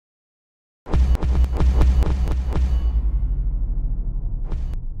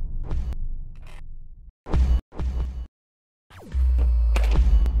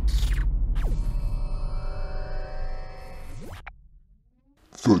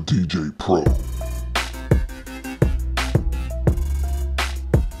The DJ Pro.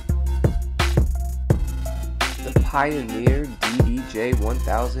 The Pioneer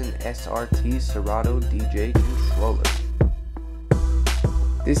DDJ-1000SRT Serato DJ controller.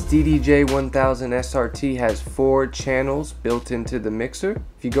 This DDJ-1000SRT has 4 channels built into the mixer.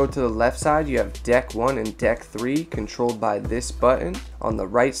 If you go to the left side, you have deck 1 and deck 3 controlled by this button. On the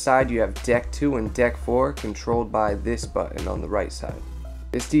right side, you have deck 2 and deck 4 controlled by this button on the right side.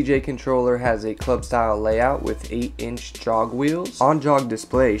 This DJ controller has a club style layout with 8-inch jog wheels. On jog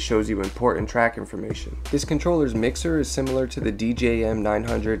display shows you important track information. This controller's mixer is similar to the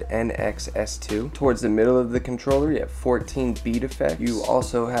DJM-900NX-S2. Towards the middle of the controller you have 14 beat effects. You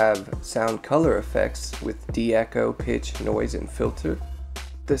also have sound color effects with de-echo, pitch, noise, and filter.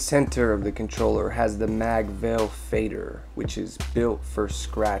 The center of the controller has the mag veil fader, which is built for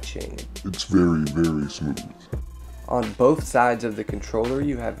scratching. It's very, very smooth. On both sides of the controller,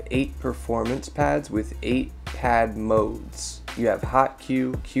 you have 8 performance pads with 8 pad modes. You have hot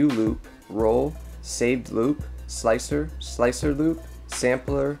cue, cue loop, roll, saved loop, slicer, slicer loop,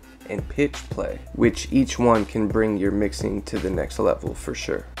 sampler, and pitch play, which each one can bring your mixing to the next level for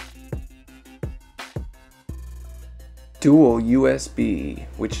sure. Dual USB,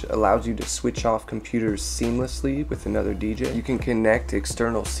 which allows you to switch off computers seamlessly with another DJ. You can connect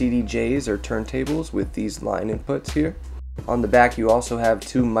external CDJs or turntables with these line inputs here. On the back you also have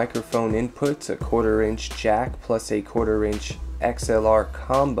 2 microphone inputs, a 1/4-inch jack plus a 1/4-inch XLR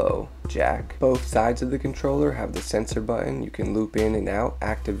combo jack. Both sides of the controller have the sensor button. You can loop in and out,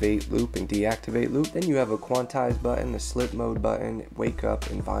 activate loop and deactivate loop. Then you have a quantize button, a slip mode button, wake up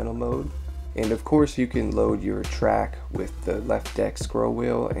and vinyl mode. And of course you can load your track with the left deck scroll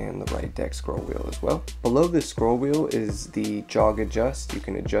wheel and the right deck scroll wheel as well. Below the scroll wheel is the jog adjust. You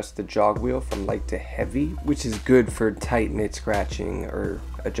can adjust the jog wheel from light to heavy, which is good for tight knit scratching or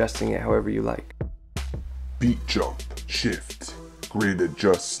adjusting it however you like. Beat jump, shift, grid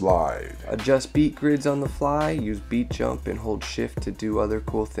adjust, slide. Adjust beat grids on the fly, use beat jump and hold shift to do other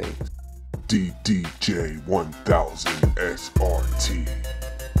cool things. DDJ-1000SRT.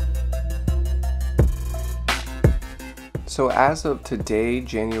 So as of today,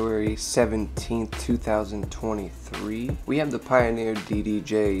 January 17th, 2023, we have the Pioneer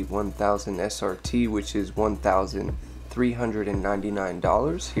DDJ-1000SRT, which is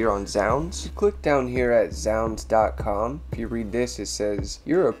 $1,399 here on Zounds. You click down here at zounds.com. If you read this, it says,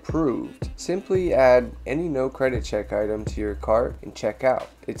 "You're approved. Simply add any no credit check item to your cart and check out."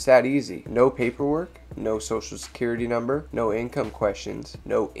 It's that easy. No paperwork, no social security number, no income questions,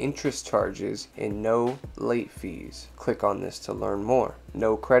 no interest charges, and no late fees. Click on this to learn more.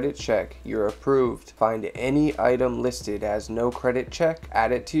 No credit check, you're approved. Find any item listed as no credit check,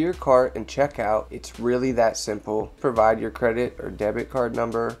 add it to your cart and check out. It's really that simple. Provide your credit or debit card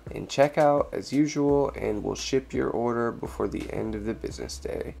number and check out as usual, and we'll ship your order before the end of the business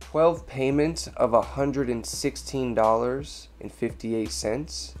day. 12 payments of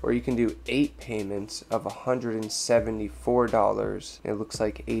 $116.58, or you can do 8 payments of $174 and it looks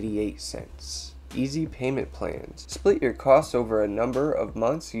like 88 cents. Easy payment plans. Split your costs over a number of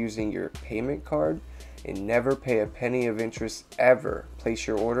months using your payment card and never pay a penny of interest ever. Place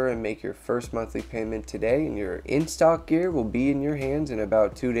your order and make your first monthly payment today and your in-stock gear will be in your hands in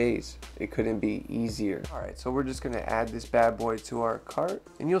about 2 days. It couldn't be easier. Alright, so we're just going to add this bad boy to our cart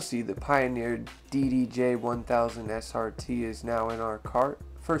and you'll see the Pioneer DDJ-1000SRT is now in our cart.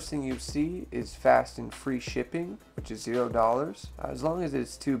 First thing you see is fast and free shipping, which is $0. As long as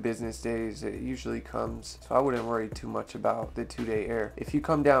it's 2 business days, it usually comes, so I wouldn't worry too much about the 2-day error. If you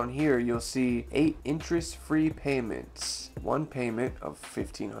come down here, you'll see 8 interest-free payments. 1 payment of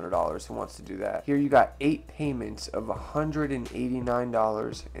 $1,500. Who wants to do that? Here you got 8 payments of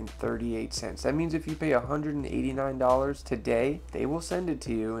 $189.38. That means if you pay $189 today, they will send it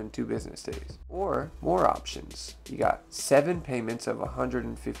to you in 2 business days. Or more options. You got 7 payments of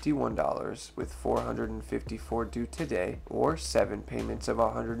 $151 with $454 due today, or 7 payments of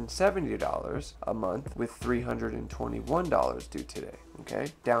 $170 a month with $321 due today.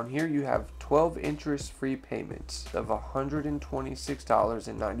 Okay, down here you have 12 interest-free payments of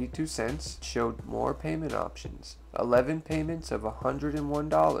 $126.92. Showed more payment options. 11 payments of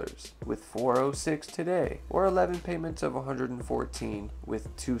 $101 with $406 today, or 11 payments of $114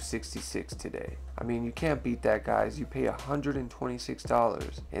 with $266 today. I mean, you can't beat that, guys. You pay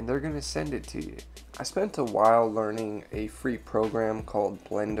 $126 and they're gonna send it to you. I spent a while learning a free program called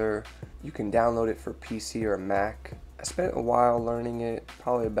Blender. You can download it for PC or Mac. I spent a while learning it,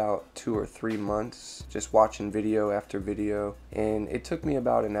 probably about 2 or 3 months, just watching video after video. and it took me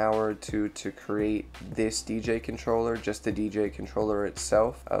about an hour or two to create this DJ controller, just the DJ controller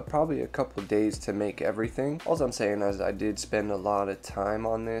itself. Probably a couple days to make everything. All I'm saying is I did spend a lot of time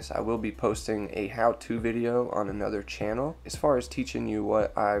on this. I will be posting a how-to video on another channel as far as teaching you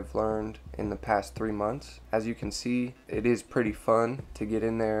what I've learned in the past 3 months. As you can see, it is pretty fun to get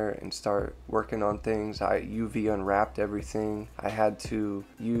in there and start working on things. I UV unwrapped everything. I had to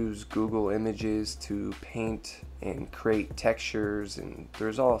use Google Images to paint and create textures, and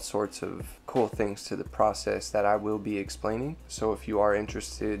there's all sorts of cool things to the process that I will be explaining. So if you are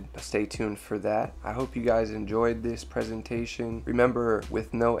interested, stay tuned for that. I hope you guys enjoyed this presentation. Remember,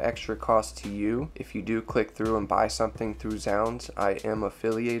 with no extra cost to you, if you do click through and buy something through Zounds, I am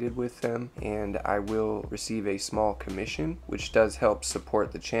affiliated with them and I will receive a small commission, which does help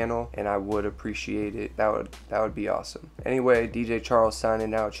support the channel, and I would appreciate it. That would be awesome. Anyway, DJ Charles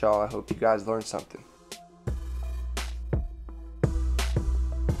signing out, y'all. I hope you guys learned something.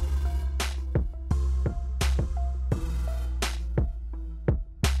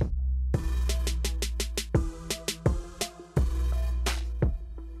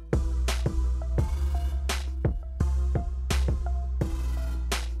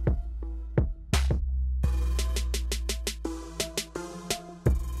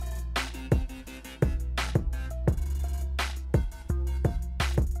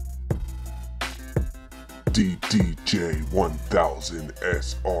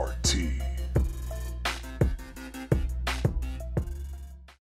 DDJ-1000SRT